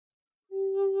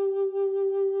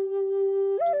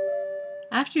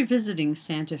After visiting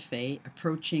Santa Fe,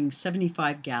 approaching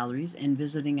 75 galleries, and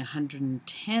visiting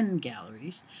 110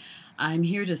 galleries, I'm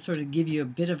here to sort of give you a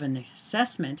bit of an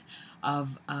assessment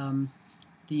of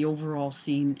the overall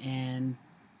scene and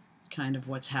kind of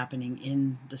what's happening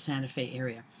in the Santa Fe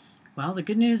area. Well, the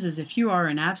good news is if you are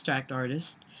an abstract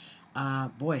artist,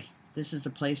 boy, this is the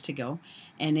place to go.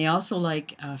 And they also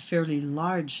like fairly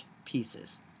large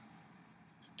pieces.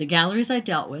 The galleries I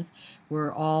dealt with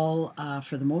were all,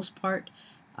 for the most part,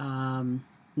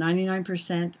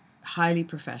 99% highly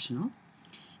professional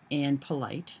and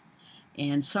polite,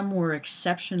 and some were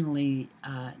exceptionally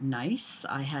nice.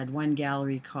 I had one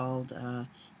gallery called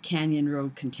Canyon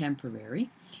Road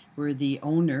Contemporary, where the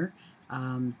owner,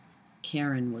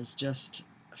 Karen, was just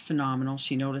phenomenal.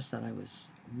 She noticed that I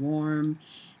was warm,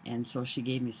 and so she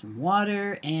gave me some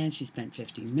water, and she spent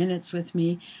 15 minutes with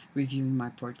me reviewing my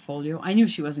portfolio. I knew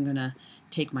she wasn't going to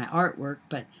take my artwork,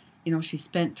 but she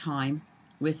spent time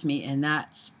with me, and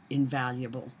that's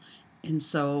invaluable. And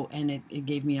so, it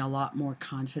gave me a lot more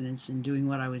confidence in doing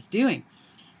what I was doing.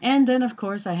 And then, of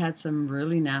course, I had some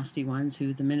really nasty ones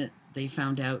who, the minute they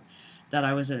found out that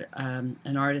I was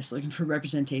an artist looking for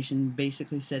representation,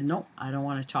 basically said, no, I don't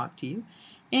want to talk to you.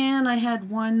 And I had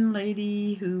one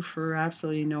lady who, for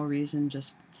absolutely no reason,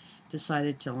 just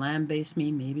decided to lambaste me.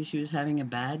 Maybe she was having a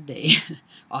bad day.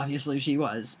 Obviously she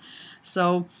was.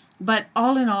 So, but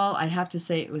all in all, I have to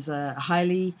say it was a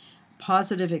highly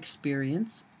positive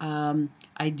experience.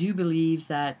 I do believe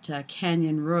that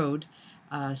Canyon Road,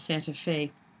 Santa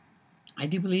Fe, I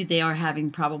do believe they are having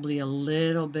probably a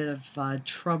little bit of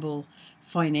trouble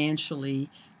financially.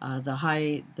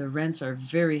 The rents are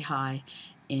very high,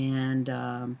 and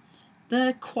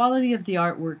the quality of the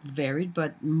artwork varied,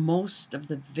 but most of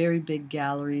the very big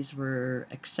galleries were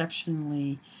had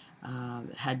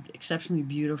exceptionally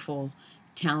beautiful,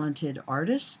 talented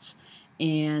artists,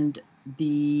 and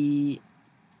the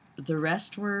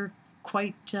rest were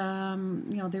quite,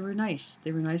 they were nice.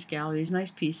 They were nice galleries,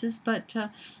 nice pieces, but,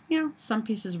 some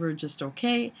pieces were just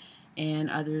okay, and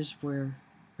others were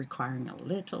requiring a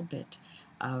little bit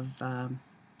of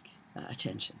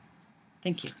attention.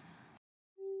 Thank you.